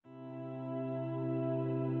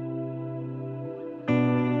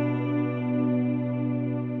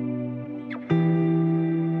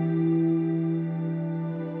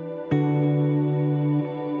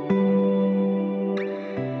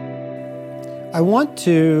I want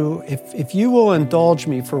to, if you will indulge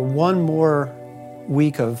me for one more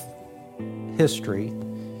week of history,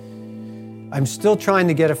 I'm still trying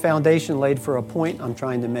to get a foundation laid for a point I'm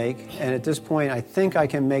trying to make, and at this point, I think I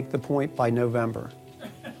can make the point by November.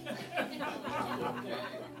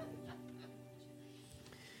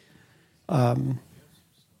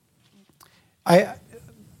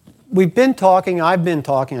 I've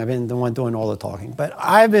been the one doing all the talking, but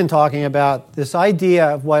I've been talking about this idea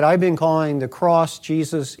of what I've been calling the cross,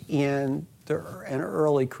 Jesus, and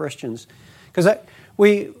early Christians. Because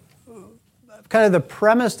kind of the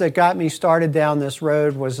premise that got me started down this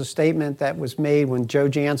road was a statement that was made when Joe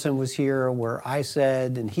Jansen was here, where I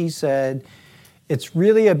said, and he said, it's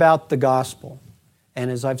really about the gospel. And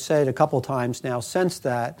as I've said a couple times now since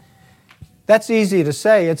that, that's easy to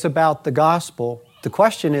say, it's about the gospel. The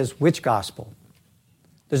question is, which gospel?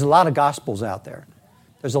 There's a lot of gospels out there.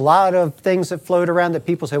 There's a lot of things that float around that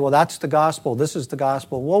people say, well, that's the gospel, this is the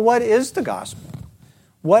gospel. Well, what is the gospel?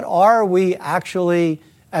 What are we actually,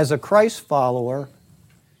 as a Christ follower,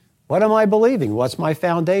 what am I believing? What's my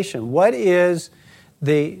foundation? What is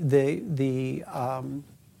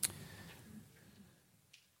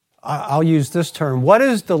I'll use this term, what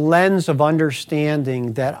is the lens of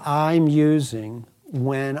understanding that I'm using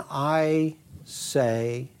when I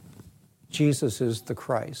say Jesus is the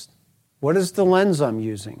Christ? What is the lens I'm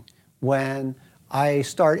using when I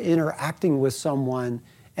start interacting with someone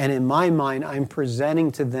and in my mind I'm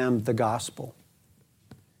presenting to them the gospel?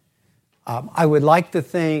 I would like to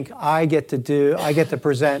think I get to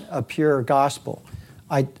present a pure gospel.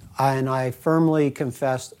 And I firmly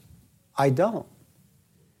confess I don't.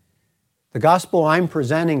 The gospel I'm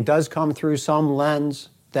presenting does come through some lens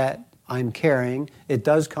that I'm carrying. It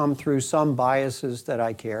does come through some biases that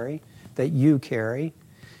I carry, that you carry.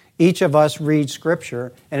 Each of us reads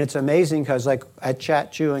Scripture, and it's amazing because like at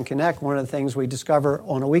Chat, Chew, and Connect, one of the things we discover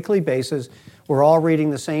on a weekly basis, we're all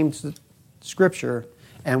reading the same Scripture,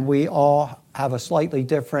 and we all have a slightly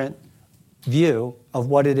different view of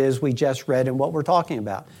what it is we just read and what we're talking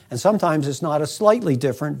about. And sometimes it's not a slightly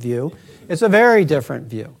different view, it's a very different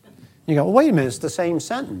view. You go, well, wait a minute, it's the same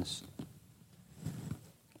sentence.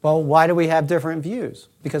 Well, why do we have different views?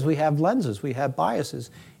 Because we have lenses, we have biases.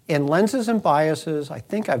 And lenses and biases, I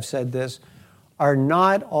think I've said this, are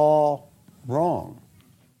not all wrong.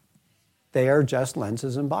 They are just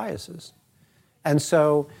lenses and biases. And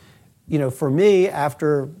so, for me,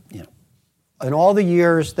 after, in all the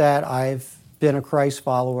years that I've been a Christ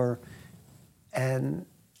follower and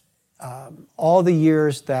all the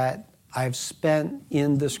years that I've spent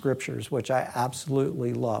in the Scriptures, which I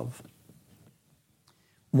absolutely love,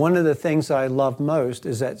 one of the things that I love most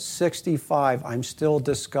is at 65, I'm still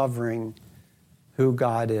discovering who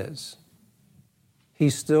God is.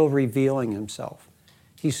 He's still revealing himself.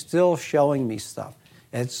 He's still showing me stuff.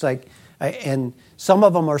 It's like, and some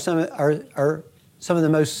of them are some of the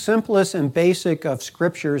most simplest and basic of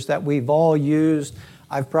scriptures that we've all used.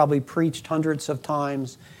 I've probably preached hundreds of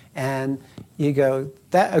times, and you go,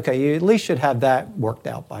 you at least should have that worked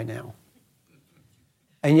out by now.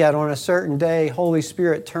 And yet on a certain day, Holy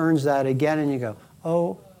Spirit turns that again and you go,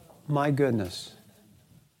 oh my goodness.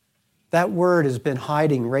 That word has been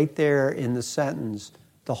hiding right there in the sentence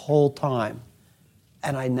the whole time.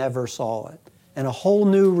 And I never saw it. And a whole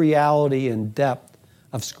new reality and depth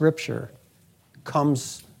of Scripture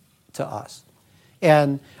comes to us.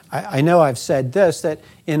 And I know I've said this, that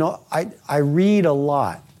I read a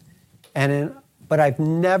lot, but I've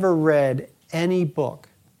never read any book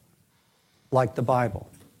like the Bible.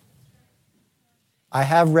 I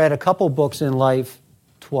have read a couple books in life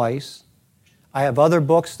twice. I have other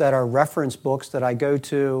books that are reference books that I go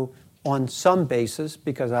to on some basis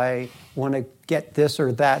because I want to get this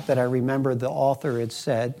or that I remember the author had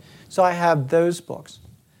said. So I have those books.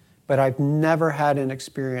 But I've never had an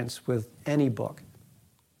experience with any book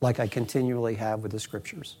like I continually have with the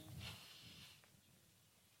Scriptures.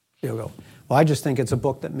 You'll go, well, I just think it's a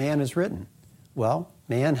book that man has written. Well,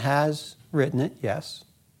 man has written it, yes.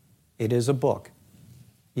 It is a book,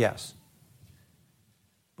 yes.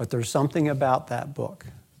 But there's something about that book.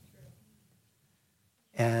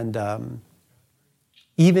 And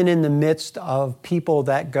even in the midst of people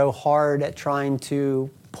that go hard at trying to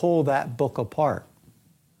pull that book apart,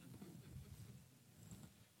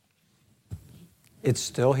 it's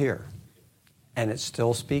still here, and it's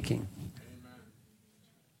still speaking.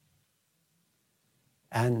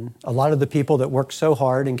 And a lot of the people that worked so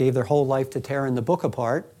hard and gave their whole life to tearing the book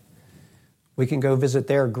apart, we can go visit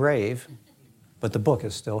their grave, but the book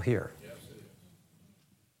is still here.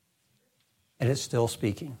 And it's still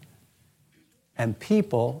speaking. And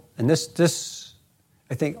people, and this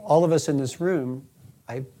I think all of us in this room,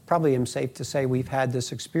 I probably am safe to say we've had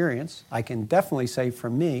this experience. I can definitely say for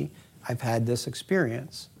me, I've had this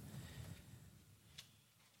experience.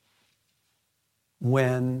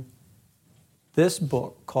 When this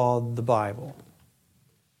book called the Bible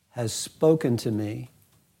has spoken to me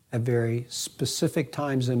at very specific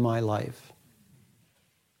times in my life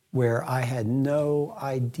where I had no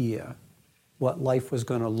idea what life was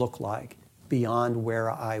going to look like beyond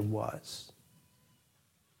where I was,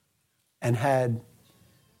 and had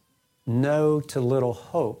no to little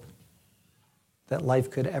hope that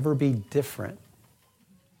life could ever be different.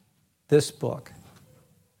 This book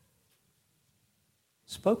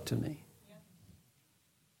spoke to me.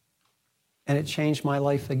 And it changed my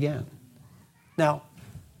life again. Now,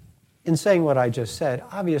 in saying what I just said,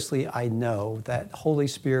 obviously I know that Holy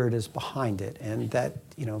Spirit is behind it, and that,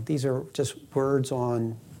 these are just words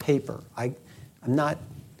on paper.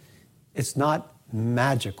 It's not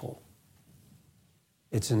magical.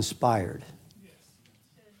 It's inspired.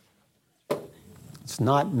 It's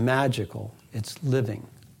not magical, it's living.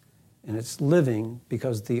 And it's living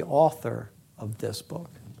because the author of this book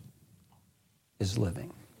is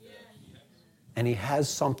living. And he has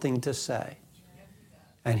something to say.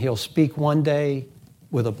 And he'll speak one day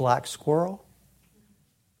with a black squirrel,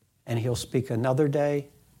 and he'll speak another day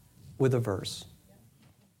with a verse.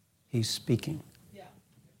 He's speaking.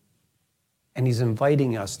 And he's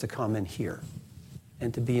inviting us to come and hear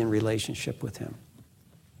and to be in relationship with him.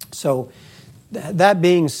 So that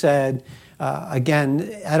being said,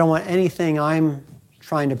 again, I don't want anything I'm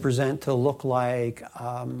trying to present to look like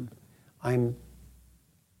I'm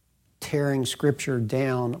tearing Scripture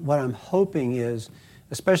down. What I'm hoping is,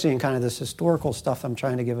 especially in kind of this historical stuff I'm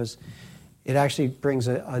trying to give us, it actually brings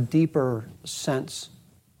a deeper sense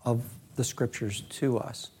of the Scriptures to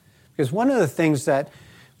us. Because one of the things that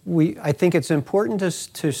I think it's important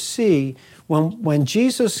to see when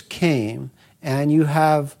Jesus came, and you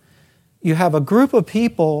have a group of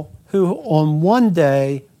people who on one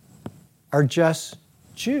day are just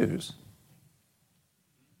Jews,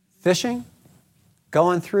 fishing,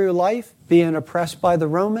 going through life, being oppressed by the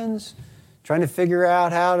Romans, trying to figure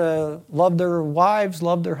out how to love their wives,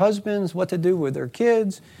 love their husbands, what to do with their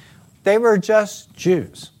kids. They were just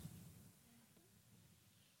Jews.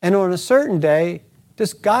 And on a certain day,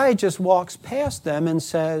 this guy just walks past them and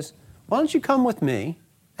says, "Why don't you come with me,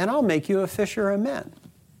 and I'll make you a fisher of men?"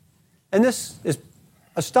 And this is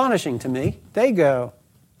astonishing to me. They go,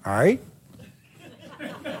 "All right." It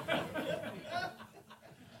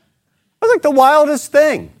was like the wildest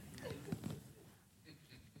thing.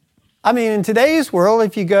 I mean, in today's world,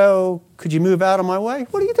 if you go, "Could you move out of my way?"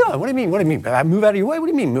 What are you doing? What do you mean? What do you mean? I move out of your way? What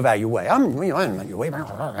do you mean move out of your way? I'm not in your way.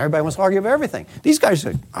 Everybody wants to argue about everything. These guys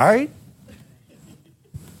say, "All right."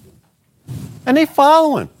 And they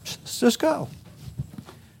follow him. Just go.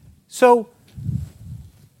 So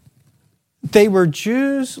they were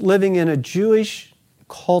Jews living in a Jewish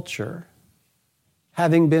culture,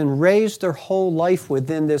 having been raised their whole life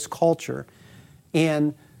within this culture.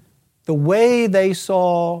 And the way they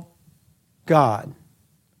saw God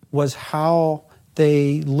was how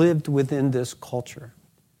they lived within this culture.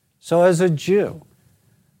 So as a Jew,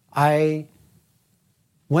 I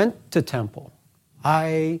went to temple.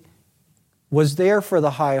 I was there for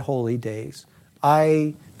the high holy days.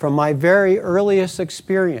 From my very earliest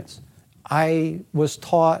experience, I was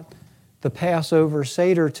taught the Passover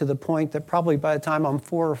Seder to the point that probably by the time I'm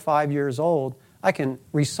 4 or 5 years old, I can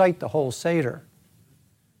recite the whole Seder.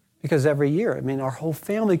 Because every year, our whole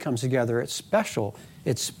family comes together. It's special.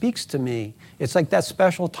 It speaks to me. It's like that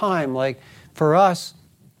special time. Like for us,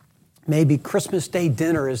 maybe Christmas Day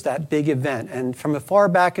dinner is that big event. And from as far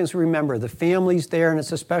back as we remember, the family's there and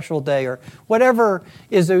it's a special day, or whatever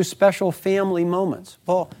is those special family moments.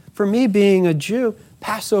 Well, for me being a Jew,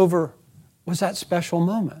 Passover was that special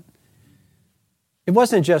moment. It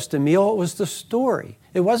wasn't just a meal, it was the story.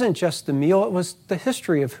 It wasn't just the meal, it was the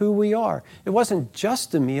history of who we are. It wasn't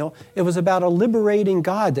just a meal, it was about a liberating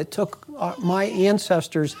God that took my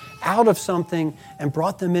ancestors out of something and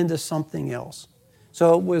brought them into something else.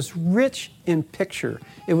 So it was rich in picture.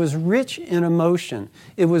 It was rich in emotion.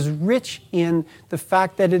 It was rich in the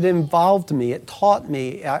fact that it involved me. It taught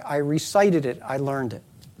me. I recited it. I learned it.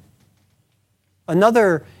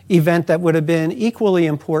 Another event that would have been equally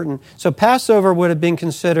important, so Passover would have been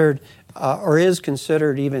considered, or is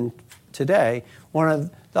considered even today, one of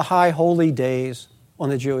the high holy days on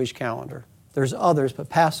the Jewish calendar. There's others, but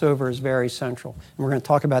Passover is very central. And we're going to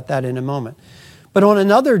talk about that in a moment. But on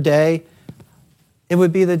another day, it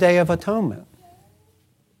would be the Day of Atonement.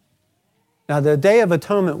 Now, the Day of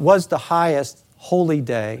Atonement was the highest holy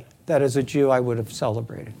day that as a Jew I would have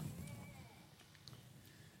celebrated.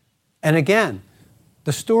 And again,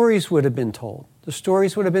 the stories would have been told. The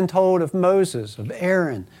stories would have been told of Moses, of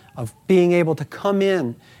Aaron, of being able to come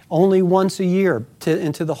in only once a year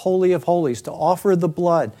into the Holy of Holies, to offer the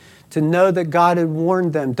blood, to know that God had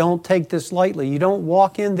warned them, don't take this lightly. You don't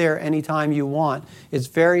walk in there anytime you want. It's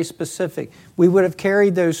very specific. We would have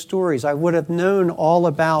carried those stories. I would have known all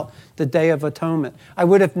about the Day of Atonement. I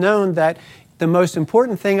would have known that the most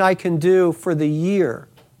important thing I can do for the year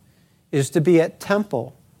is to be at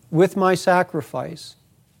temple with my sacrifice,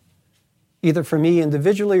 either for me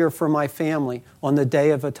individually or for my family, on the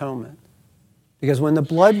Day of Atonement. Because when the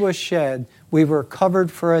blood was shed, we were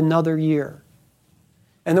covered for another year.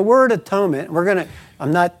 And the word atonement,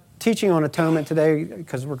 I'm not teaching on atonement today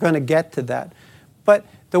because we're going to get to that. But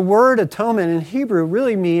the word atonement in Hebrew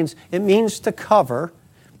really means to cover,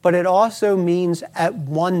 but it also means at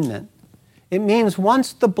one-ment. It means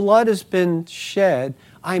once the blood has been shed,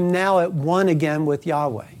 I'm now at one again with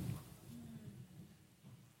Yahweh.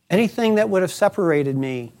 Anything that would have separated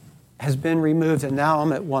me has been removed, and now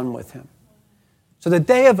I'm at one with Him. So the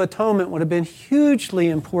Day of Atonement would have been hugely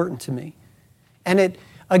important to me. And it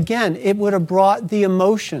would have brought the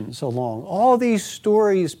emotions along. All these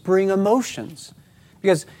stories bring emotions.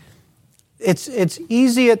 Because it's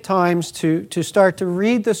easy at times to start to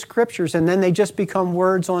read the Scriptures, and then they just become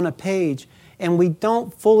words on a page, and we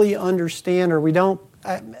don't fully understand, or we don't,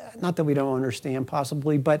 not that we don't understand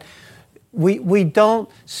possibly, but we don't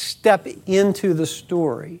step into the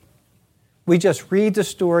story. We just read the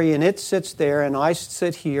story, and it sits there, and I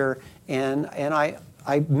sit here, and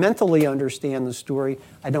I mentally understand the story.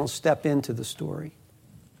 I don't step into the story.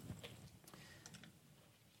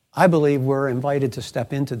 I believe we're invited to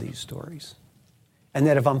step into these stories. And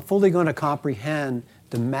that if I'm fully going to comprehend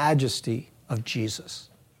the majesty of Jesus,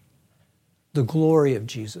 the glory of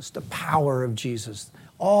Jesus, the power of Jesus,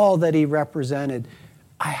 all that He represented,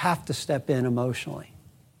 I have to step in emotionally.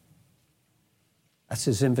 That's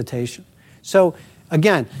His invitation. So,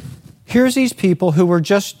 again, here's these people who were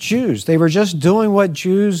just Jews. They were just doing what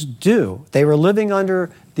Jews do. They were living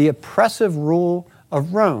under the oppressive rule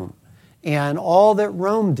of Rome and all that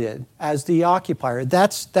Rome did as the occupier.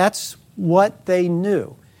 That's what they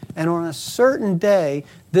knew. And on a certain day,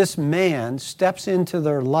 this man steps into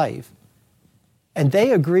their life, and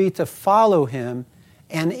they agree to follow him,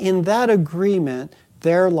 and in that agreement,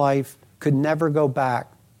 their life could never go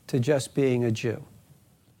back to just being a Jew.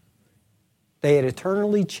 They had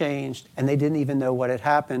eternally changed, and they didn't even know what had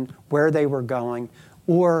happened, where they were going,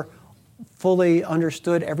 or fully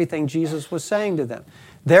understood everything Jesus was saying to them.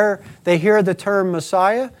 They hear the term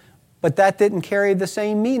Messiah, but that didn't carry the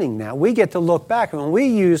same meaning now. We get to look back. When we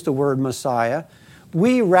use the word Messiah,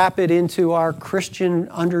 we wrap it into our Christian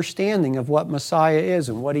understanding of what Messiah is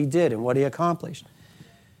and what He did and what He accomplished.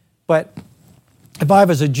 But if I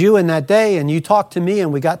was a Jew in that day and you talked to me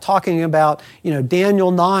and we got talking about,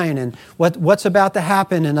 Daniel 9 and what's about to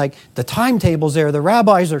happen, and like the timetables there, the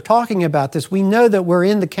rabbis are talking about this. We know that we're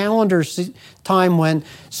in the calendar time when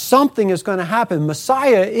something is going to happen.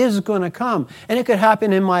 Messiah is going to come, and it could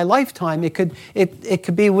happen in my lifetime. It could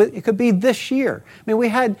be this year. I mean, we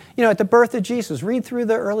had, at the birth of Jesus, read through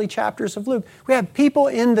the early chapters of Luke. We had people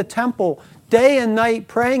in the temple day and night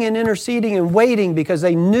praying and interceding and waiting because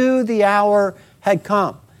they knew the hour had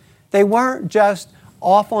come. They weren't just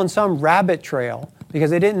off on some rabbit trail because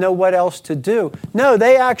they didn't know what else to do. No,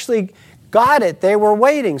 they actually got it. They were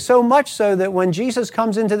waiting, so much so that when Jesus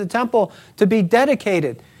comes into the temple to be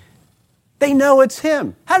dedicated, they know it's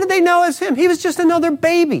Him. How did they know it's Him? He was just another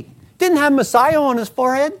baby. Didn't have Messiah on his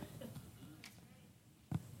forehead.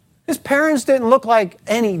 His parents didn't look like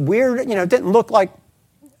any weird, didn't look like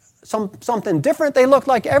something different. They looked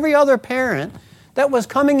like every other parent that was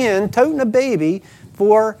coming in, toting a baby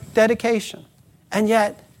for dedication. And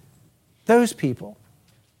yet, those people,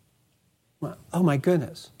 well, oh my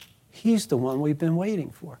goodness, He's the one we've been waiting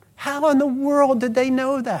for. How in the world did they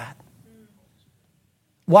know that?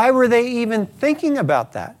 Why were they even thinking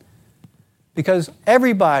about that? Because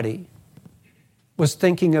everybody was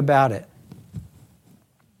thinking about it.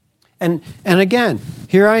 And again,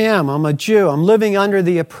 here I am, I'm a Jew, I'm living under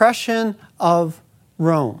the oppression of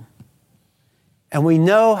Rome. And we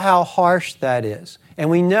know how harsh that is. And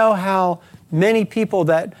we know how many people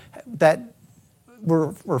that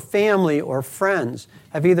were family or friends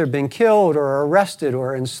have either been killed or arrested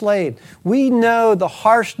or enslaved. We know the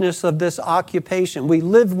harshness of this occupation. We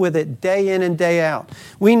live with it day in and day out.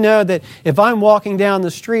 We know that if I'm walking down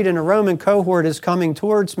the street and a Roman cohort is coming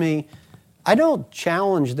towards me, I don't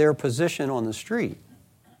challenge their position on the street.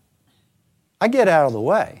 I get out of the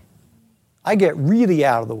way. I get really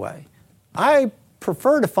out of the way. I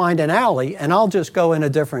prefer to find an alley, and I'll just go in a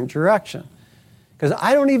different direction. Because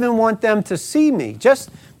I don't even want them to see me. Just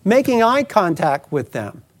making eye contact with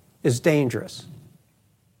them is dangerous.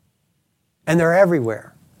 And they're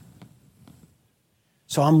everywhere.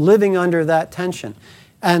 So I'm living under that tension.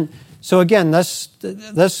 And so again, let's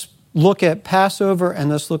look at Passover, and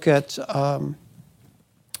let's look at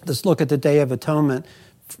the Day of Atonement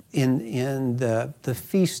in the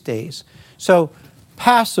feast days. So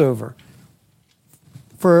Passover,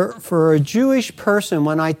 for a Jewish person,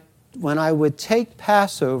 when I would take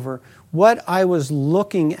Passover, what I was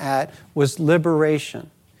looking at was liberation.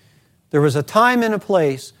 There was a time and a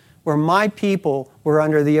place where my people were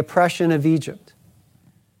under the oppression of Egypt.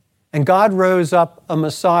 And God rose up a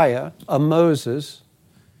Messiah, a Moses,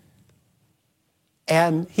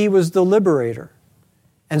 and he was the liberator.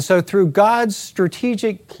 And so through God's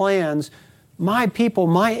strategic plans, my people,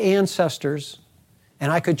 my ancestors,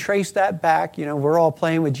 and I could trace that back, we're all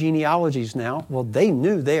playing with genealogies now. Well, they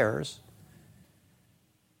knew theirs.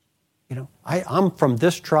 I'm from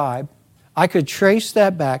this tribe. I could trace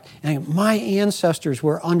that back, and my ancestors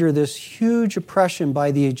were under this huge oppression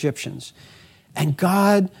by the Egyptians. And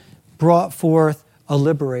God brought forth a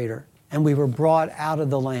liberator, and we were brought out of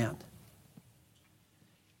the land.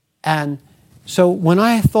 And so when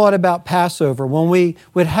I thought about Passover, when we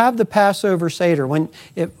would have the Passover Seder,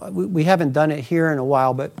 we haven't done it here in a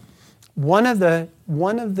while, but one of the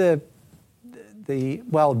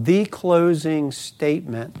closing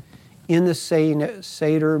statement in the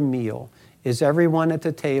Seder meal is everyone at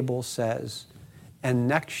the table says, and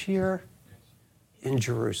next year in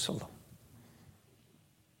Jerusalem.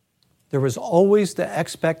 There was always the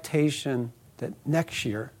expectation that next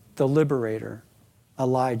year, the liberator,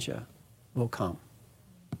 Elijah, will come.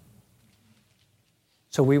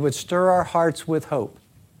 So we would stir our hearts with hope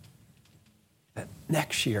that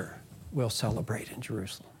next year we'll celebrate in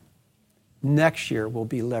Jerusalem. Next year we'll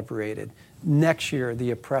be liberated. Next year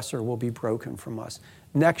the oppressor will be broken from us.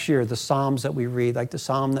 Next year the Psalms that we read, like the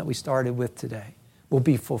Psalm that we started with today, will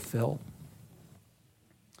be fulfilled.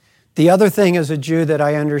 The other thing as a Jew that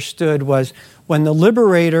I understood was when the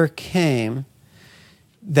liberator came,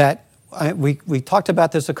 that we talked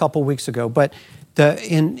about this a couple weeks ago, but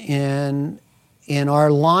in our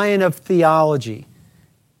line of theology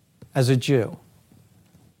as a Jew,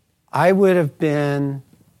 I would have been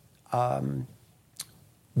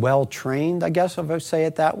well-trained, I guess, if I say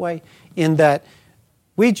it that way, in that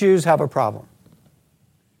we Jews have a problem.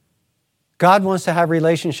 God wants to have a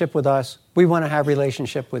relationship with us. We want to have a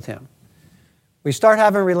relationship with him. We start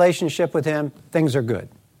having a relationship with him, things are good.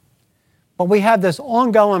 But we have this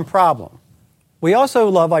ongoing problem. We also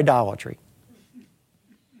love idolatry.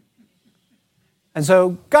 And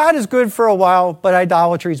so God is good for a while, but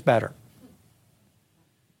idolatry is better.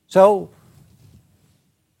 So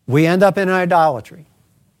we end up in idolatry.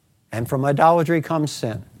 And from idolatry comes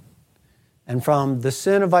sin. And from the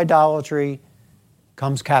sin of idolatry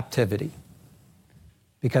comes captivity.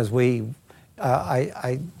 Because so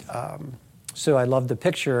I love the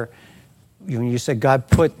picture when you said God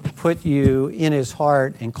put you in his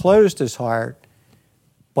heart and closed his heart,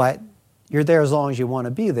 but you're there as long as you want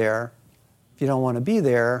to be there. If you don't want to be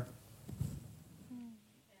there,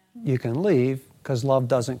 you can leave because love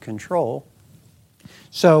doesn't control.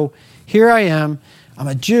 So here I am. I'm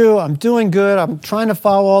a Jew. I'm doing good. I'm trying to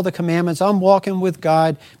follow all the commandments. I'm walking with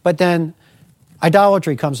God. But then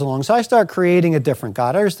idolatry comes along. So I start creating a different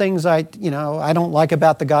God. There's things I don't like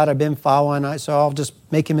about the God I've been following. So I'll just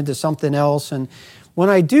make him into something else. And when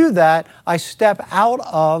I do that, I step out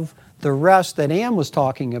of the rest that Ann was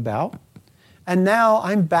talking about. And now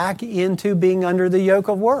I'm back into being under the yoke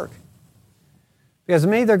of work. Because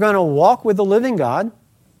I'm either going to walk with the living God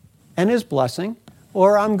and his blessing,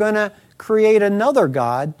 or I'm going to create another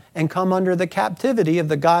God and come under the captivity of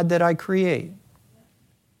the God that I create.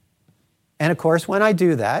 And of course, when I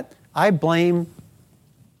do that, I blame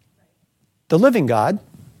the living God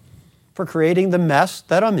for creating the mess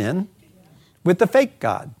that I'm in with the fake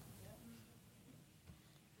God.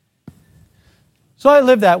 So I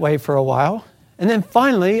lived that way for a while. And then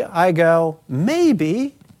finally, I go,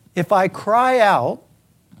 maybe if I cry out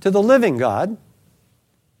to the living God,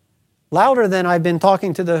 louder than I've been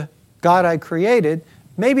talking to the God I created,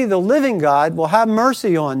 maybe the living God will have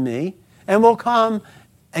mercy on me and will come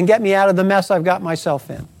and get me out of the mess I've got myself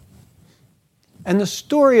in. And the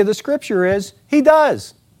story of the scripture is, he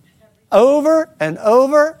does. Over and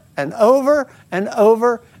over and over and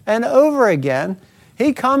over and over again.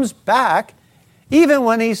 He comes back, even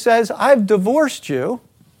when he says, I've divorced you.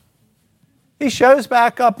 He shows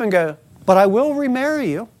back up and goes, but I will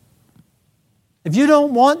remarry you. If you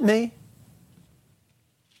don't want me,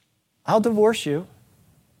 I'll divorce you.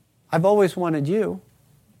 I've always wanted you.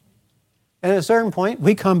 And at a certain point,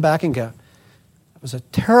 we come back and go, that was a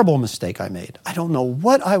terrible mistake I made. I don't know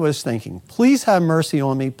what I was thinking. Please have mercy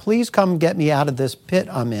on me. Please come get me out of this pit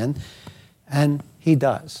I'm in. And he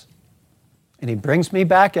does. And he brings me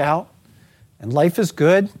back out. And life is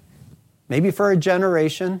good, maybe for a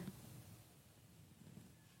generation.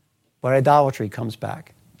 But idolatry comes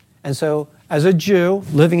back. And so, as a Jew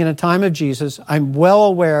living in a time of Jesus, I'm well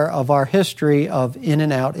aware of our history of in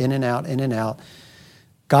and out, in and out, in and out.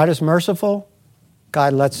 God is merciful.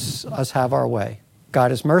 God lets us have our way.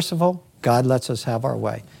 God is merciful. God lets us have our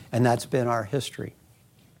way. And that's been our history.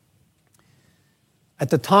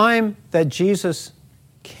 At the time that Jesus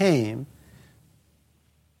came,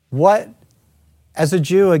 as a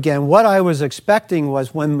Jew again, what I was expecting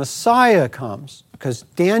was when Messiah comes, because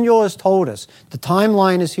Daniel has told us, the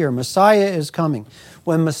timeline is here, Messiah is coming.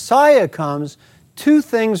 When Messiah comes, two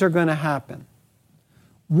things are going to happen.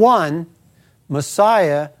 One,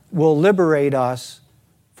 Messiah will liberate us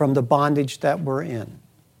from the bondage that we're in.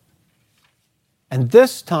 And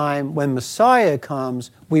this time, when Messiah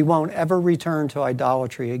comes, we won't ever return to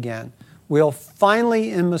idolatry again. We'll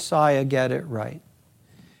finally, in Messiah, get it right.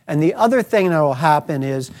 And the other thing that will happen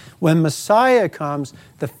is when Messiah comes,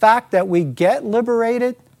 the fact that we get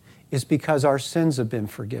liberated is because our sins have been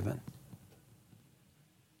forgiven.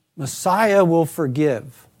 Messiah will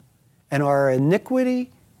forgive, and our iniquity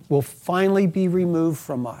will finally be removed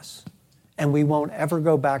from us, and we won't ever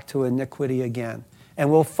go back to iniquity again.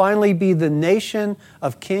 And we'll finally be the nation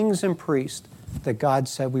of kings and priests that God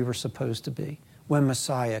said we were supposed to be when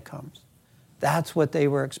Messiah comes. That's what they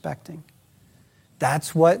were expecting.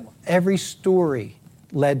 That's what every story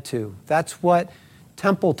led to. That's what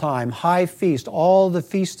temple time, high feast, all the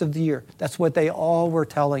feasts of the year, that's what they all were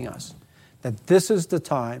telling us. That this is the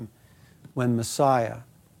time when Messiah,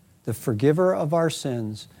 the forgiver of our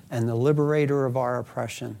sins and the liberator of our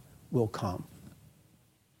oppression, will come.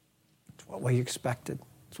 It's what we expected.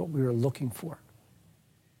 It's what we were looking for.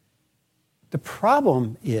 The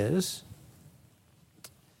problem is,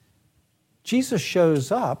 Jesus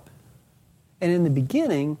shows up, and in the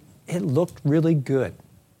beginning, it looked really good.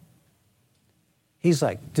 He's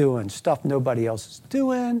like doing stuff nobody else is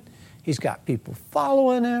doing. He's got people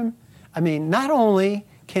following him. I mean, not only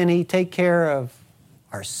can he take care of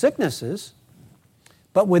our sicknesses,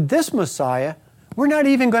 but with this Messiah, we're not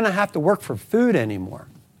even going to have to work for food anymore.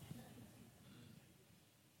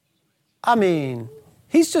 I mean,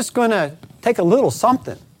 he's just going to take a little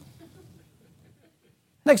something.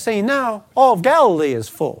 Next thing you know, all of Galilee is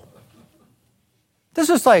full. This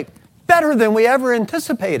is like better than we ever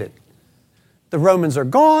anticipated. The Romans are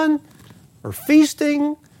gone. We're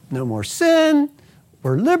feasting. No more sin.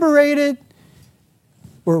 We're liberated.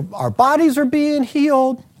 Our bodies are being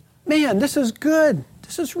healed. Man, this is good.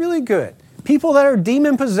 This is really good. People that are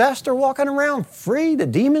demon-possessed are walking around free. The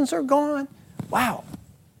demons are gone. Wow.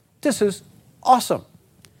 This is awesome.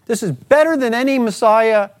 This is better than any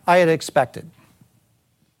Messiah I had expected.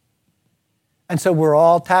 And so we're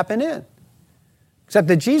all tapping in. Except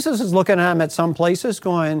that Jesus is looking at him at some places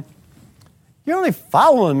going, you're only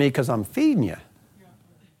following me because I'm feeding you.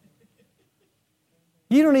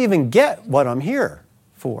 You don't even get what I'm here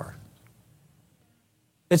for.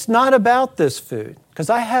 It's not about this food, because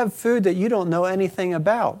I have food that you don't know anything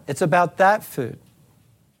about. It's about that food.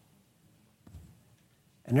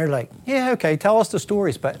 And they're like, yeah, okay, tell us the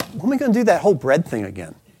stories, but when are we going to do that whole bread thing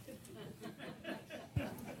again?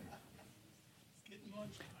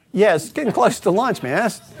 Yeah, it's getting close to lunch,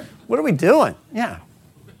 man. What are we doing? Yeah,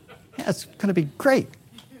 it's going to be great.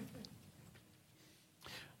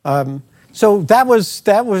 So that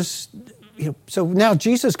was. So now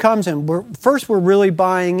Jesus comes and we're really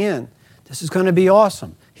buying in. This is going to be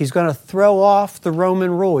awesome. He's going to throw off the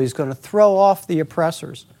Roman rule. He's going to throw off the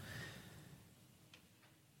oppressors.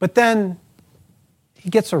 But then he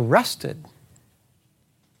gets arrested.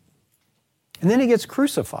 And then he gets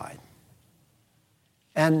crucified.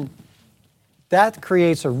 And that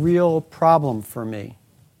creates a real problem for me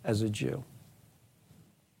as a Jew.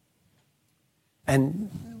 And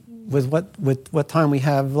with what time we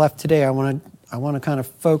have left today, I want to kind of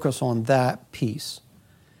focus on that piece.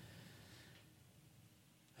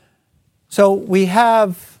 So we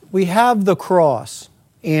have the cross,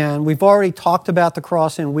 and we've already talked about the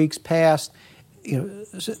cross in weeks past,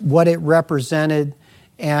 what it represented,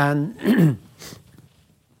 and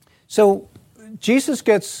so Jesus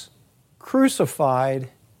gets crucified,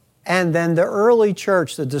 and then the early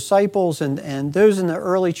church, the disciples and those in the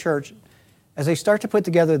early church, as they start to put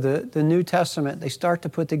together the New Testament, they start to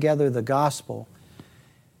put together the gospel.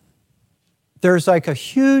 there's like a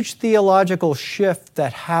huge theological shift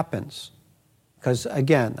that happens. Because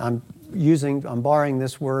again, I'm borrowing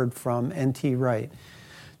this word from N.T. Wright.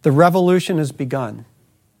 The revolution has begun.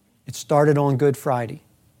 It started on Good Friday.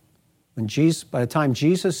 By the time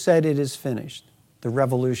Jesus said it is finished, the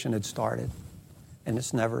revolution had started, and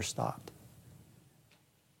it's never stopped.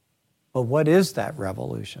 But what is that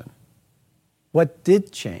revolution? What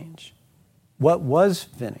did change? What was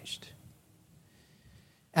finished?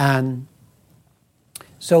 And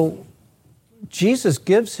so Jesus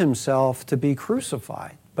gives himself to be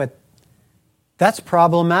crucified, but that's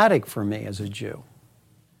problematic for me as a Jew.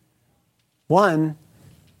 One,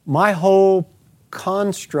 my whole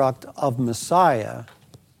construct of Messiah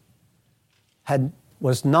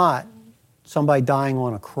was not somebody dying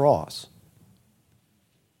on a cross.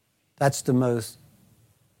 That's the most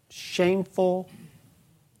shameful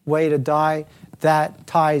way to die. That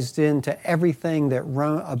ties into everything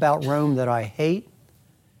about Rome that I hate.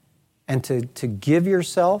 And to give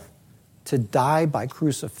yourself to die by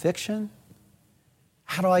crucifixion?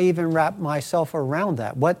 How do I even wrap myself around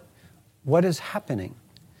that? What is happening?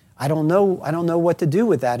 I don't know what to do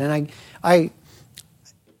with that. And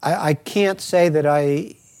I can't say that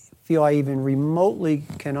I feel I even remotely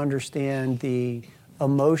can understand the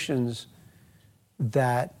emotions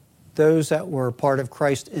that those that were part of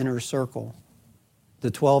Christ's inner circle,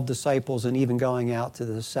 the 12 disciples, and even going out to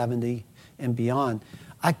the 70 and beyond.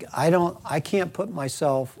 I can't put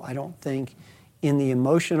myself, I don't think, in the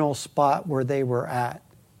emotional spot where they were at.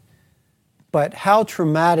 But how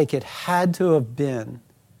traumatic it had to have been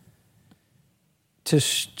to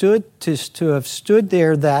have stood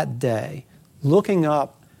there that day, looking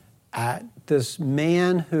up at this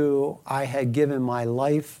man who I had given my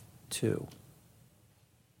life to,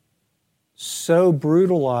 so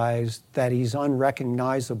brutalized that he's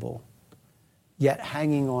unrecognizable, yet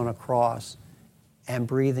hanging on a cross and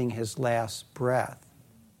breathing his last breath.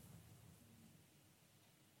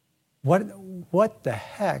 What the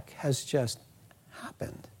heck has just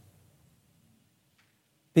happened?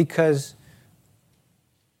 Because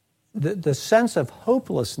the sense of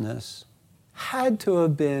hopelessness had to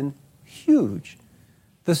have been huge.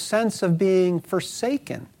 The sense of being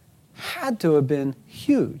forsaken had to have been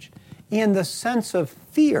huge. And the sense of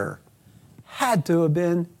fear had to have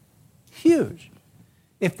been huge.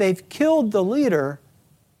 If they've killed the leader,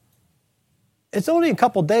 it's only a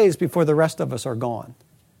couple days before the rest of us are gone.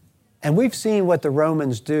 And we've seen what the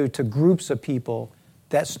Romans do to groups of people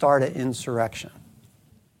that start an insurrection.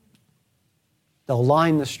 They'll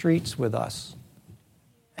line the streets with us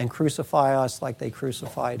and crucify us like they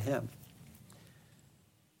crucified him.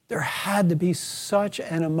 There had to be such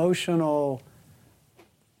an emotional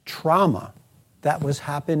trauma that was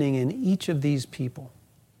happening in each of these people.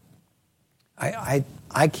 I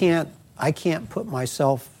can't put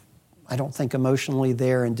myself, I don't think, emotionally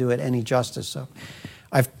there and do it any justice. So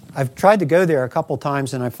I've tried to go there a couple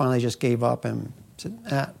times, and I finally just gave up and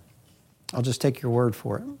said, I'll just take your word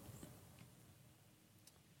for it.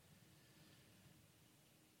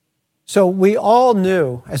 So we all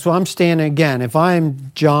knew, as I'm standing again, if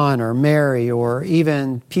I'm John or Mary or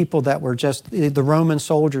even people that were just the Roman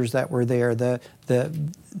soldiers that were there,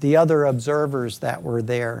 the other observers that were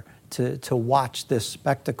there to watch this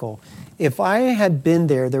spectacle, if I had been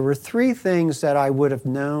there, there were three things that I would have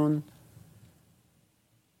known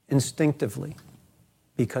instinctively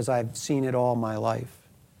because I've seen it all my life.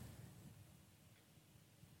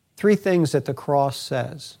 Three things that the cross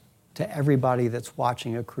says to everybody that's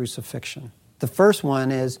watching a crucifixion. The first one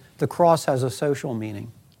is the cross has a social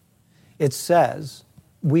meaning. It says,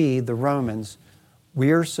 we, the Romans,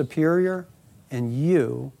 we're superior, and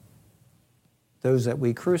you, those that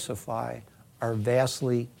we crucify, are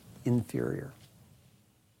vastly inferior.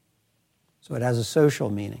 So it has a social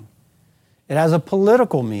meaning. It has a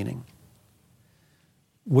political meaning.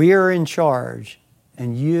 We are in charge,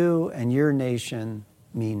 and you and your nation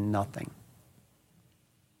mean nothing.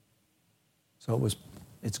 So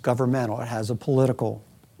it's governmental. It has a political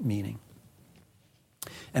meaning.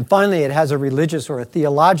 And finally, it has a religious or a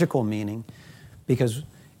theological meaning because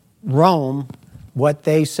Rome, what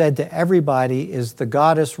they said to everybody is the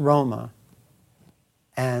goddess Roma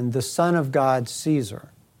and the son of God Caesar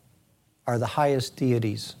are the highest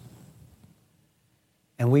deities.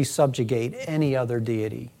 And we subjugate any other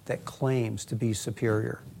deity that claims to be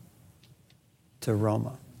superior to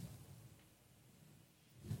Roma.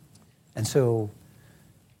 And so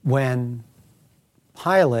when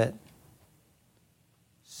Pilate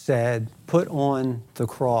said, put on the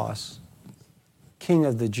cross, King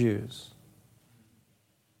of the Jews,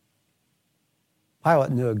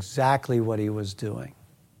 Pilate knew exactly what he was doing.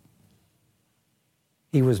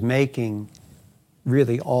 He was making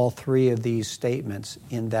really all three of these statements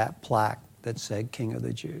in that plaque that said King of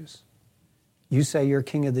the Jews. You say you're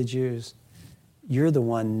King of the Jews, you're the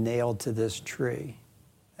one nailed to this tree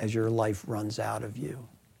as your life runs out of you.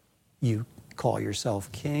 You call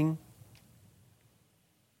yourself king?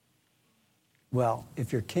 Well,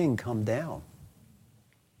 if you're king, come down.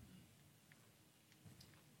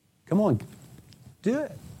 Come on, do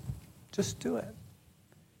it. Just do it.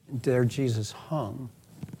 And there Jesus hung.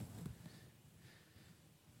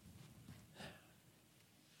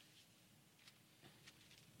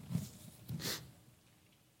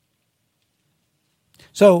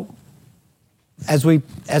 So, as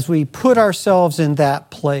we put ourselves in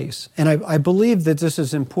that place, and I believe that this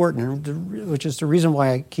is important, which is the reason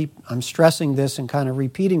why I'm stressing this and kind of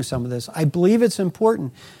repeating some of this. I believe it's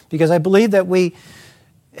important because I believe that we,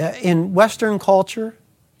 in Western culture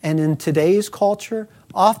and in today's culture,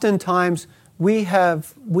 oftentimes we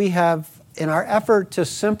have in our effort to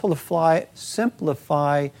simplify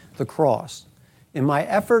the cross, in my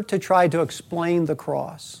effort to try to explain the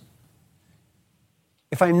cross,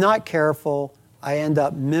 if I'm not careful, I end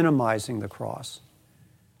up minimizing the cross.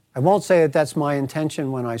 I won't say that that's my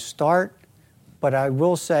intention when I start, but I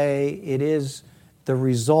will say it is the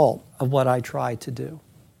result of what I try to do.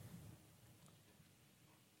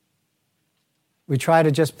 We try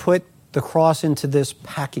to just put the cross into this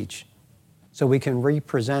package so we can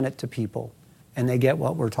represent it to people and they get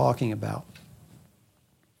what we're talking about.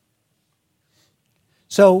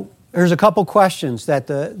 So, there's a couple questions that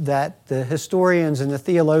the historians and the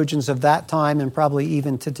theologians of that time and probably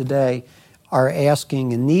even to today are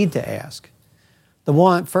asking and need to ask. The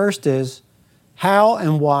one first is, how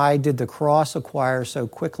and why did the cross acquire so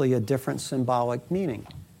quickly a different symbolic meaning?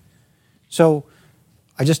 So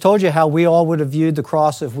I just told you how we all would have viewed the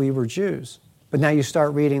cross if we were Jews. But now you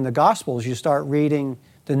start reading the Gospels, you start reading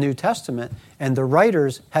the New Testament, and the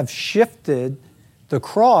writers have shifted the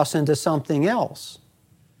cross into something else.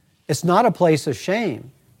 It's not a place of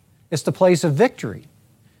shame. It's the place of victory.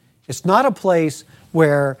 It's not a place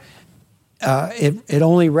where it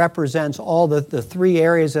only represents all the three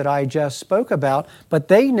areas that I just spoke about, but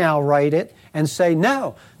they now write it and say,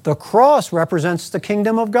 no, the cross represents the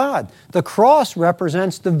kingdom of God. The cross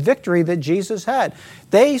represents the victory that Jesus had.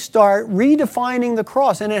 They start redefining the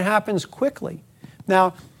cross, and it happens quickly.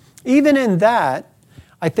 Now, even in that,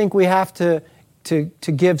 I think we have to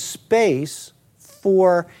give space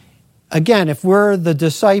for, again, if we're the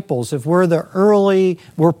disciples, if we're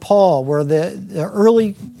we're Paul, we're the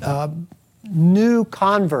early new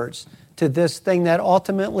converts to this thing that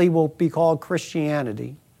ultimately will be called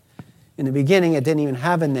Christianity. In the beginning, it didn't even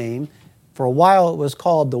have a name. For a while, it was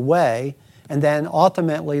called the Way, and then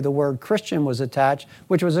ultimately the word Christian was attached,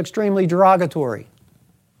 which was extremely derogatory.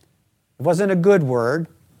 It wasn't a good word.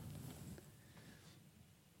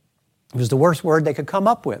 It was the worst word they could come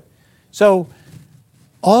up with. So,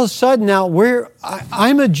 all of a sudden now,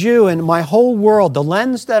 I'm a Jew, and my whole world, the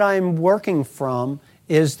lens that I'm working from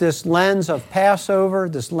is this lens of Passover,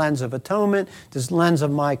 this lens of atonement, this lens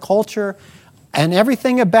of my culture, and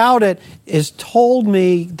everything about it is told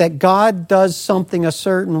me that God does something a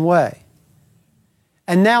certain way.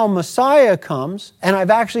 And now Messiah comes, and I've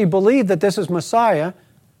actually believed that this is Messiah.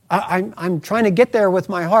 I'm trying to get there with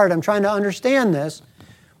my heart. I'm trying to understand this.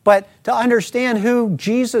 But to understand who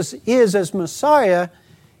Jesus is as Messiah,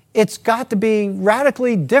 it's got to be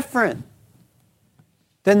radically different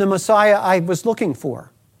than the Messiah I was looking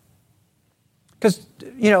for. Because,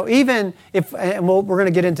 even if, and we're going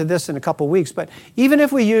to get into this in a couple of weeks, but even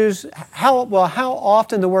if we use, how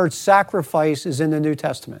often the word sacrifice is in the New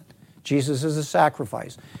Testament. Jesus is a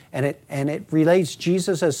sacrifice. And it relates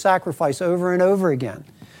Jesus as sacrifice over and over again.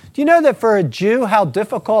 Do you know that for a Jew, how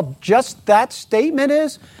difficult just that statement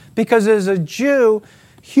is? Because as a Jew,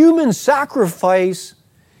 human sacrifice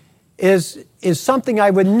is something I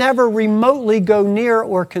would never remotely go near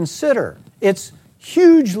or consider. It's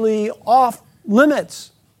hugely off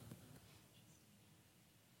limits.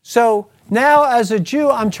 So now as a Jew,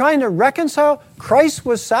 I'm trying to reconcile Christ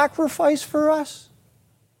was sacrificed for us?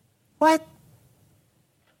 What?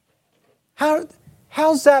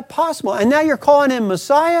 How's that possible? And now you're calling him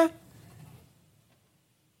Messiah?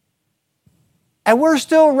 And we're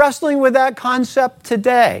still wrestling with that concept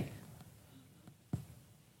today.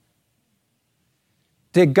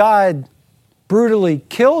 Did God brutally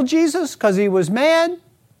kill Jesus because he was mad?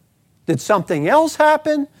 Did something else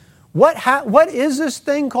happen? What is this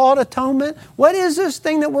thing called atonement? What is this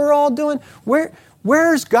thing that we're all doing?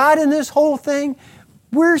 Where's God in this whole thing?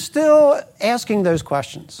 We're still asking those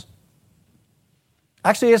questions.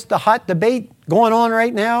 Actually, it's the hot debate going on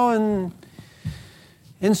right now, and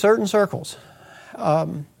in certain circles.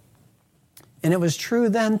 And it was true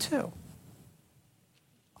then too.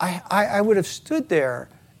 I would have stood there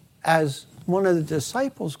as one of the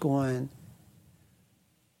disciples going,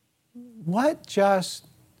 what just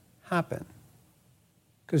happened?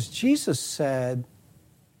 Because Jesus said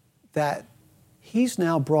that he's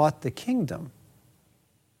now brought the kingdom.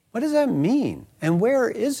 What does that mean? And where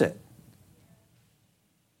is it?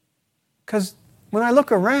 Because when I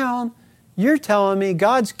look around, you're telling me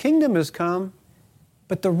God's kingdom has come,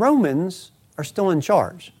 but the Romans are still in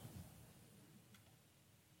charge.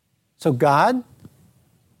 So God,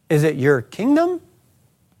 is it your kingdom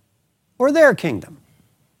or their kingdom?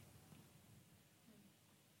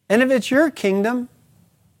 And if it's your kingdom,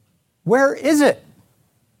 where is it?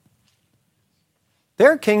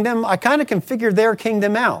 Their kingdom, I kind of can figure their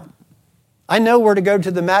kingdom out. I know where to go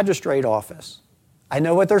to the magistrate office. I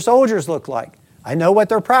know what their soldiers look like. I know what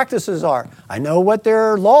their practices are. I know what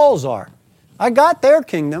their laws are. I got their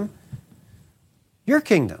kingdom. Your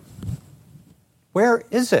kingdom, where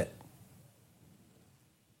is it?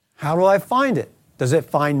 How do I find it? Does it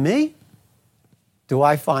find me? Do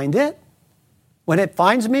I find it? When it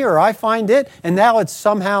finds me or I find it, and now it's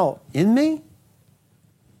somehow in me?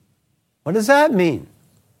 What does that mean?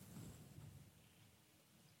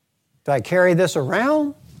 Do I carry this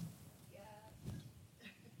around?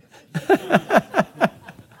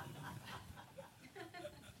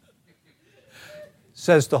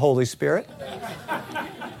 Says the Holy Spirit.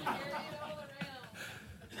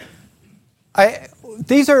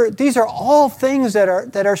 These are all things that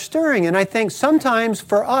are stirring, and I think sometimes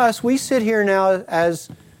for us, we sit here now as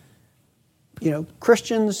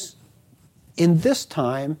Christians in this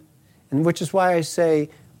time, and which is why I say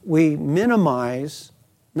we minimize,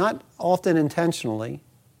 not often intentionally,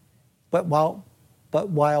 but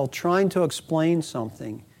while trying to explain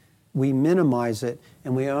something, we minimize it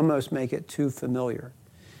and we almost make it too familiar.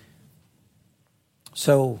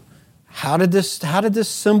 So, how did this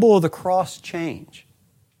symbol of the cross change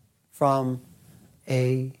from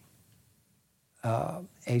a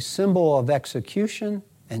symbol of execution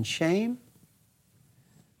and shame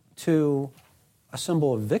to a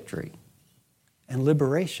symbol of victory and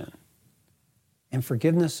liberation and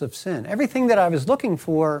forgiveness of sin? Everything that I was looking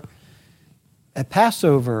for at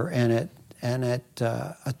Passover and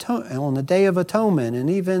on the Day of Atonement, and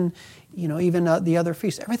even the other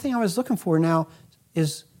feasts, everything I was looking for now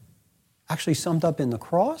is actually summed up in the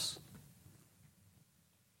cross?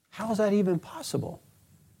 How is that even possible?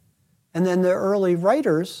 And then the early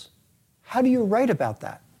writers, how do you write about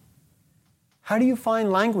that? How do you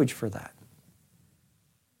find language for that?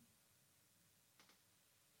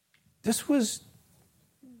 This was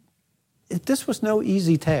no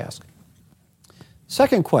easy task.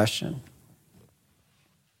 Second question,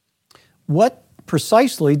 what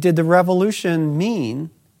precisely did the revolution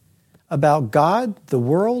mean about God, the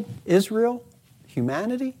world, Israel,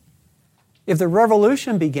 humanity? If the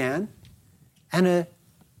revolution began and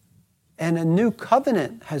a new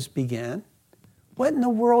covenant has begun, what in the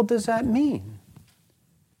world does that mean?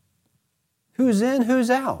 Who's in, who's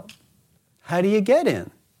out? How do you get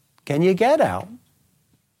in? Can you get out?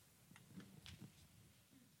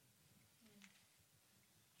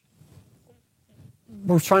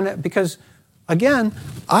 We're trying to, because again,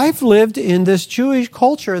 I've lived in this Jewish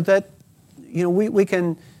culture that we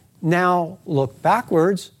can now look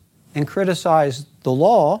backwards and criticize the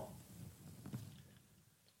law,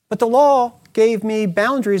 but the law gave me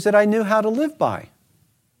boundaries that I knew how to live by.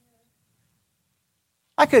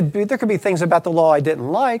 There could be things about the law I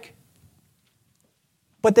didn't like,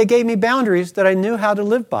 but they gave me boundaries that I knew how to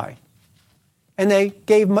live by. And they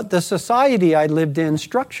gave the society I lived in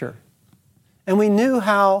structure. And we knew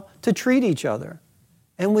how to treat each other.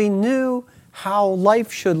 And we knew how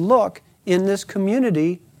life should look in this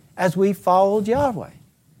community as we followed Yahweh.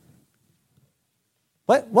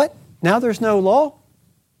 What? Now there's no law?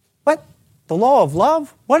 What? The law of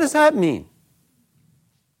love? What does that mean?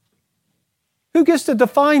 Who gets to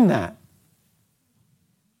define that?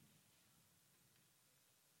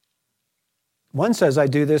 One says, I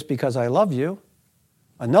do this because I love you.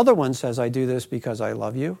 Another one says, I do this because I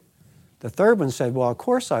love you. The third one said, well, of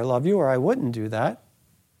course I love you, or I wouldn't do that.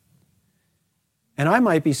 And I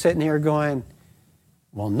might be sitting here going,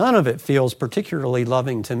 well, none of it feels particularly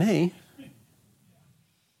loving to me.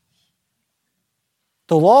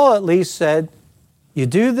 The law at least said, you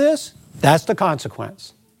do this, that's the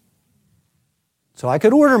consequence. So I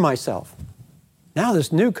could order myself. Now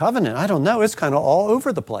this new covenant, I don't know, it's kind of all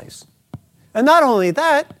over the place. And not only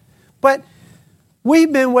that, but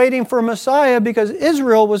We've been waiting for Messiah because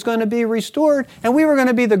Israel was going to be restored and we were going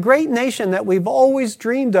to be the great nation that we've always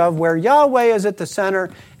dreamed of, where Yahweh is at the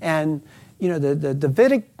center and the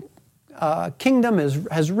Davidic kingdom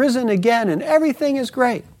has risen again and everything is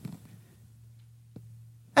great.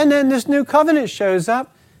 And then this new covenant shows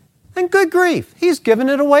up and good grief, he's given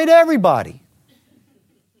it away to everybody.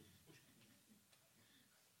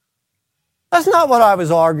 That's not what I was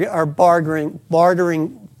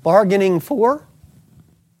bargaining for.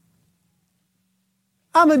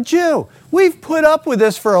 I'm a Jew. We've put up with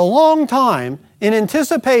this for a long time in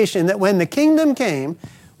anticipation that when the kingdom came,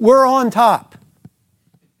 we're on top.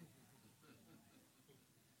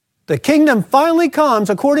 The kingdom finally comes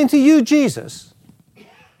according to you, Jesus.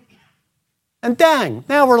 And dang,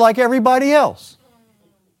 now we're like everybody else.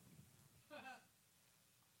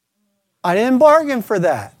 I didn't bargain for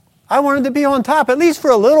that. I wanted to be on top, at least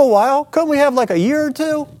for a little while. Couldn't we have like a year or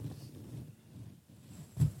two?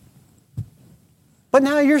 But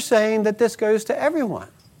now you're saying that this goes to everyone.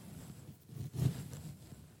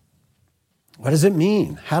 What does it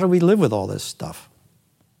mean? How do we live with all this stuff?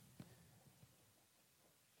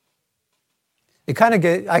 It kind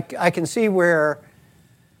of I can see where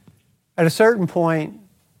at a certain point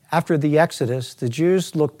after the Exodus, the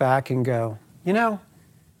Jews look back and go,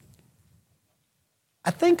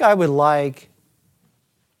 I think I would like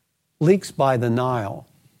leaks by the Nile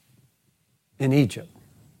in Egypt,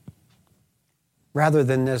 rather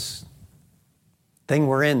than this thing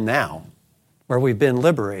we're in now, where we've been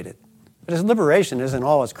liberated. But his liberation isn't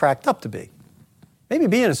all it's cracked up to be. Maybe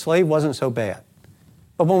being a slave wasn't so bad.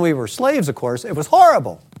 But when we were slaves, of course, it was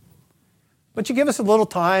horrible. But you give us a little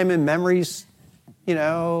time and memories,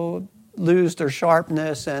 lose their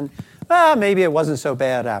sharpness, and maybe it wasn't so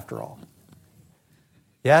bad after all.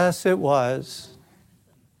 Yes, it was.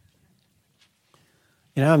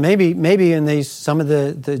 Maybe in some of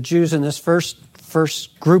the Jews in this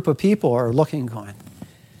first group of people are looking, going,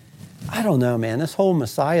 I don't know, man, this whole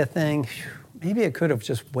Messiah thing, maybe it could have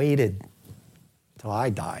just waited till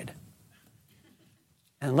I died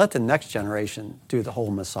and let the next generation do the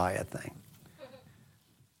whole Messiah thing.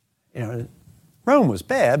 Rome was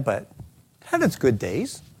bad, but it had its good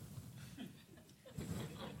days.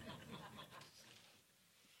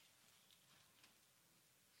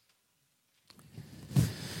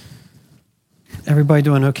 Everybody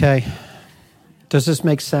doing okay? Does this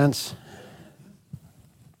make sense?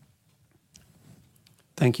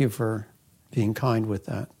 Thank you for being kind with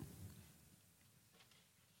that.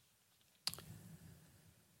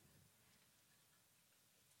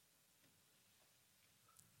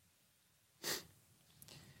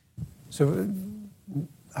 So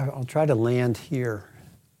I'll try to land here.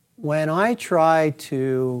 When I try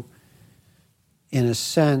to, in a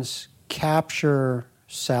sense, capture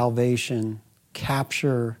salvation,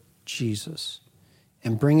 capture Jesus,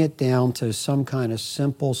 and bring it down to some kind of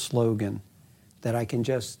simple slogan that I can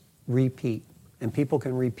just repeat, and people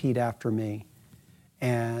can repeat after me.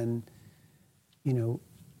 And,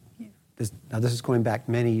 this is going back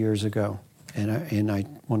many years ago, and I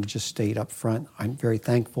want to just state up front, I'm very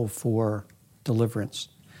thankful for deliverance.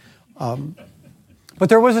 But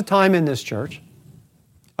there was a time in this church,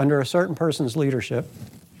 under a certain person's leadership,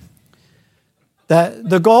 that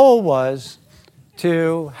the goal was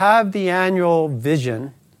to have the annual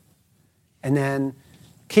vision and then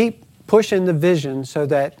keep pushing the vision so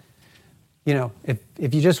that,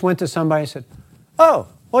 if you just went to somebody and said, oh,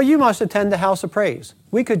 well, you must attend the House of Praise.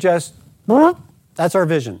 We could just, that's our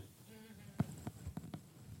vision.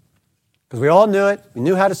 Because we all knew it. We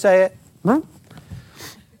knew how to say it.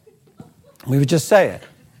 We would just say it.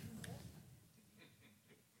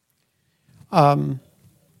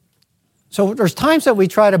 So there's times that we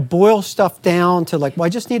try to boil stuff down to I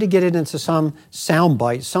just need to get it into some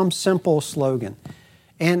soundbite, some simple slogan.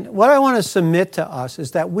 And what I want to submit to us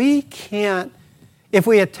is that we can't, if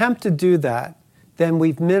we attempt to do that, then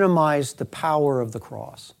we've minimized the power of the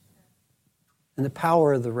cross and the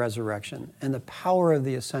power of the resurrection and the power of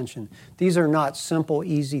the ascension. These are not simple,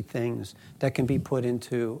 easy things that can be put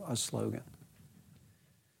into a slogan.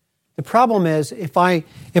 The problem is, if I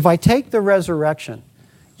take the resurrection,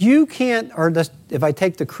 you can't, if I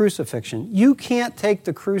take the crucifixion, you can't take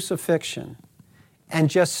the crucifixion and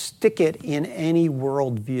just stick it in any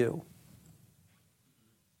worldview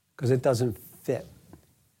because it doesn't fit.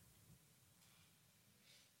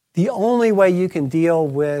 The only way you can deal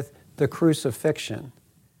with the crucifixion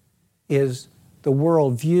is the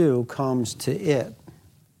worldview comes to it.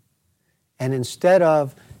 And instead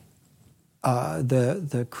of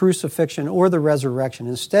the crucifixion or the resurrection,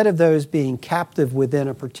 instead of those being captive within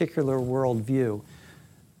a particular worldview,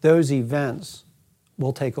 those events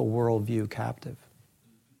will take a worldview captive.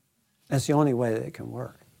 That's the only way that it can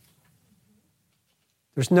work.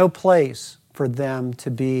 There's no place for them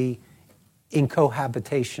to be in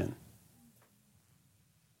cohabitation.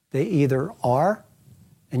 They either are,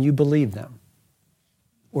 and you believe them,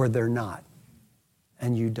 or they're not,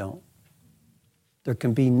 and you don't. There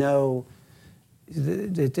can be no,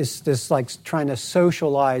 this like trying to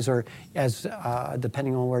socialize, or as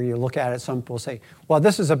depending on where you look at it, some people say, well,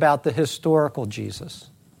 this is about the historical Jesus.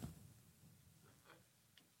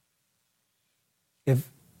 If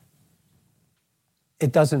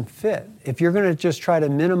it doesn't fit, if you're going to just try to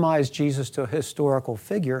minimize Jesus to a historical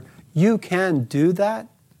figure, you can do that,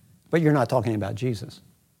 but you're not talking about Jesus.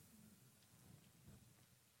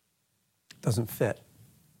 It doesn't fit.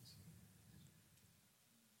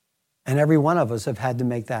 And every one of us have had to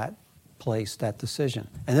make that place, that decision.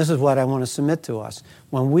 And this is what I want to submit to us.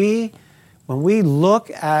 When we look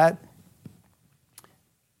at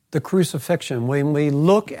the crucifixion, when we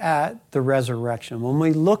look at the resurrection, when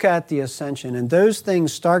we look at the ascension, and those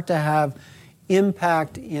things start to have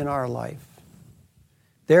impact in our life,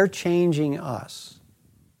 they're changing us.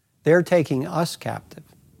 They're taking us captive.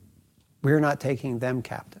 We're not taking them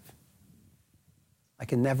captive. I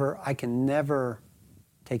can never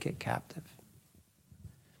take it captive.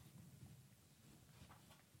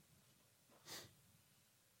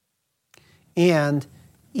 And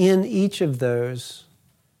in each of those,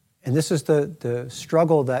 and this is the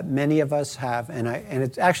struggle that many of us have, and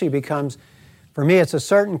it actually becomes, for me, it's a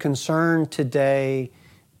certain concern today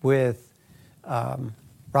with,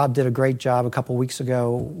 Rob did a great job a couple weeks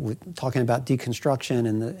ago with talking about deconstruction,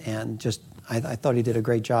 I thought he did a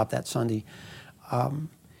great job that Sunday.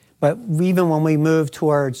 But even when we move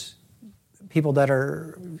towards people that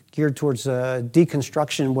are geared towards a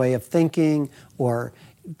deconstruction way of thinking, or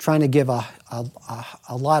trying to give a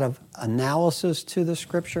lot of analysis to the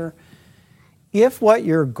Scripture, if what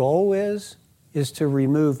your goal is to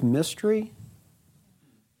remove mystery,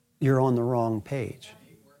 you're on the wrong page.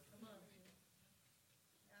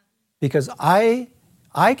 Because I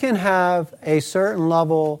can have a certain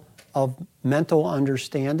level of mental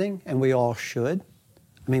understanding, and we all should.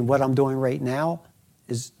 I mean, what I'm doing right now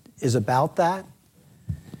is about that.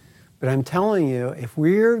 But I'm telling you, if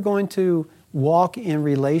we're going to walk in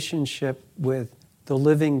relationship with the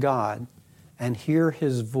living God and hear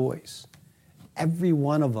His voice, every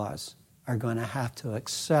one of us are going to have to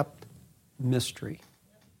accept mystery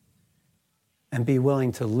and be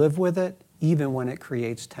willing to live with it, even when it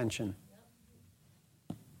creates tension.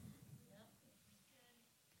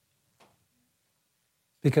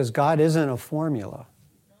 Because God isn't a formula.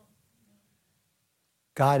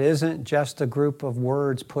 God isn't just a group of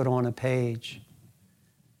words put on a page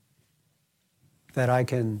that I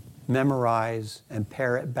can memorize and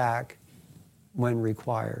parrot back when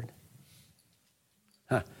required.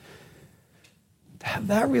 To have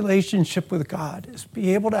that relationship with God is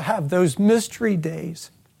be able to have those mystery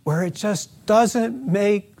days where it just doesn't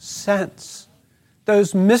make sense.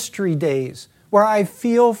 Those mystery days where I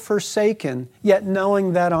feel forsaken, yet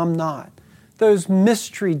knowing that I'm not. Those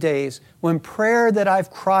mystery days when prayer that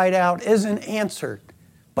I've cried out isn't answered,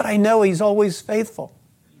 but I know He's always faithful.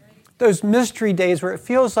 Those mystery days where it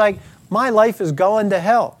feels like my life is going to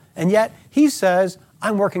hell, and yet He says,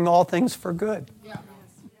 I'm working all things for good.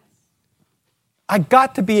 I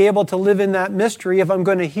got to be able to live in that mystery if I'm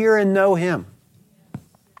going to hear and know Him.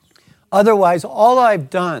 Otherwise, all I've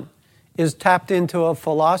done is tapped into a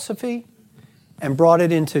philosophy and brought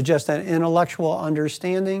it into just an intellectual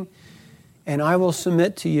understanding. And I will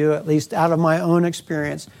submit to you, at least out of my own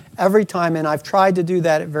experience, every time, and I've tried to do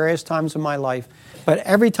that at various times in my life, but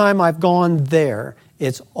every time I've gone there,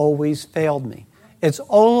 it's always failed me. It's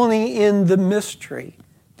only in the mystery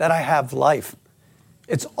that I have life.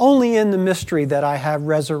 It's only in the mystery that I have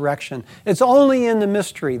resurrection. It's only in the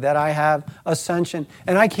mystery that I have ascension,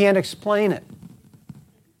 and I can't explain it.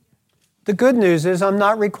 The good news is I'm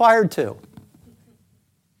not required to.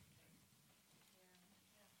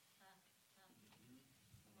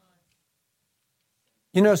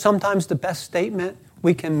 You know, sometimes the best statement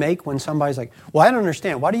we can make when somebody's like, well, I don't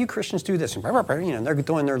understand. Why do you Christians do this? And they're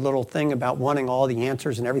doing their little thing about wanting all the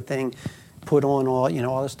answers and everything put on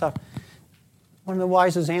all this stuff. One of the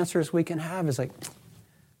wisest answers we can have is like,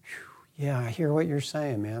 yeah, I hear what you're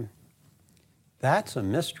saying, man. That's a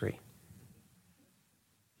mystery.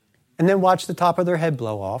 And then watch the top of their head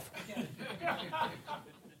blow off.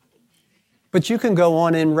 But you can go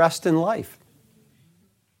on and rest in life.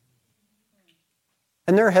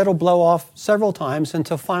 And their head will blow off several times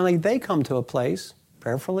until finally they come to a place,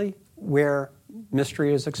 prayerfully, where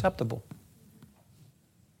mystery is acceptable.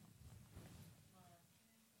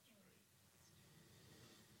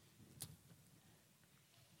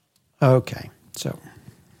 Okay, so.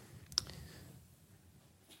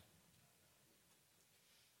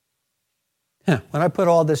 When I put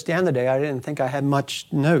all this down today, I didn't think I had much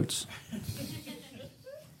notes.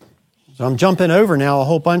 So I'm jumping over now a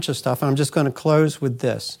whole bunch of stuff. I'm just going to close with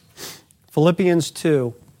this. Philippians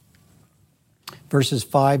 2, verses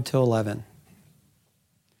 5 to 11.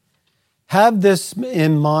 Have this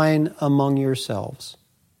in mind among yourselves,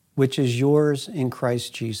 which is yours in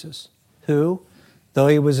Christ Jesus, who, though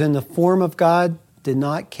he was in the form of God, did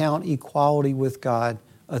not count equality with God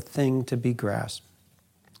a thing to be grasped,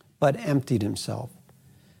 but emptied himself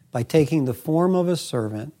by taking the form of a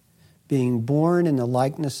servant, being born in the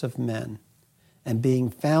likeness of men, and being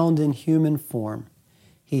found in human form.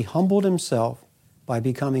 He humbled himself by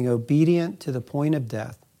becoming obedient to the point of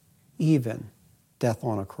death, even death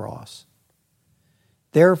on a cross.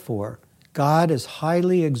 Therefore, God has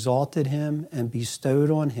highly exalted him and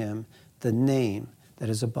bestowed on him the name that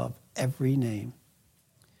is above every name,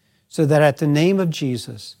 so that at the name of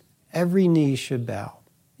Jesus, every knee should bow,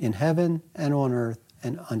 in heaven and on earth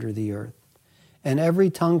and under the earth, and every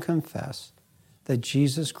tongue confess that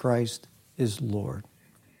Jesus Christ is Lord,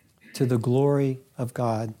 to the glory of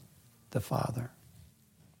God the Father.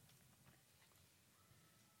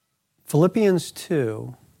 Philippians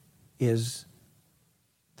 2 is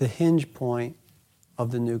the hinge point of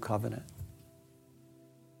the new covenant.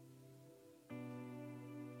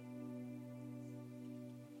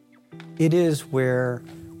 It is where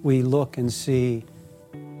we look and see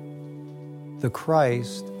the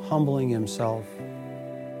Christ humbling himself,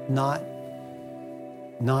 not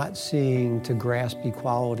seeing to grasp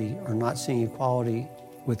equality or not seeing equality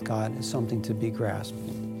with God as something to be grasped.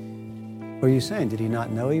 What are you saying? Did he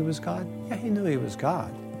not know he was God? Yeah, he knew he was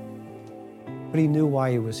God. But he knew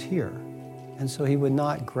why he was here. And so he would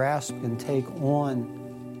not grasp and take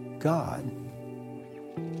on God.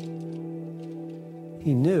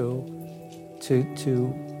 He knew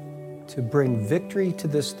to bring victory to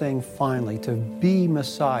this thing finally, to be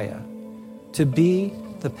Messiah, to be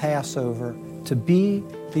the Passover, to be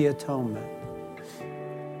the atonement.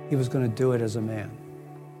 He was going to do it as a man.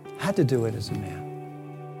 Had to do it as a man.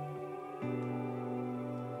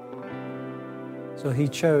 So he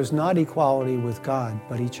chose not equality with God,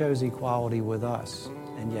 but he chose equality with us,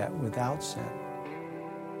 and yet without sin,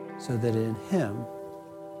 so that in him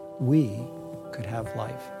we could have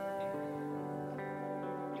life.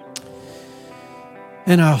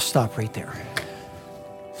 And I'll stop right there.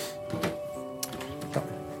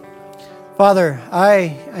 Father, I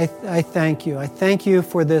thank you. I thank you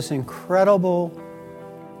for this incredible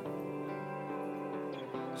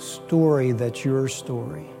story that's your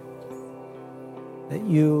story. That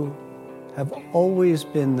you have always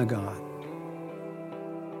been the God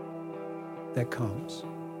that comes.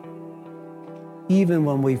 Even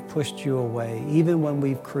when we've pushed you away, even when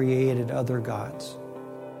we've created other gods,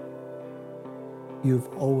 you've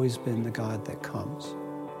always been the God that comes.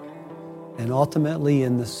 And ultimately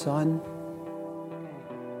in the Son,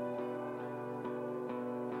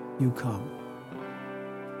 you come.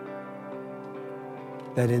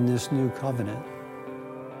 That in this new covenant,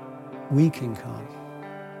 we can come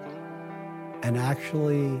and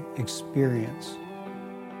actually experience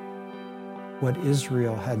what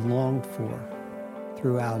Israel had longed for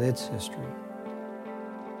throughout its history.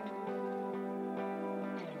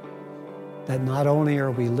 That not only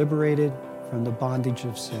are we liberated from the bondage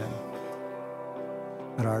of sin,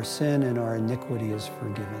 but our sin and our iniquity is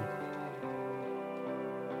forgiven.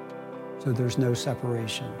 So there's no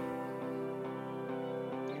separation.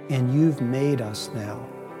 And you've made us now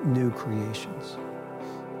new creations.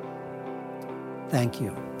 Thank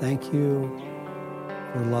you. Thank you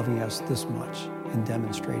for loving us this much and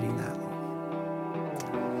demonstrating that love.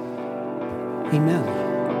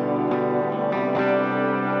 Amen.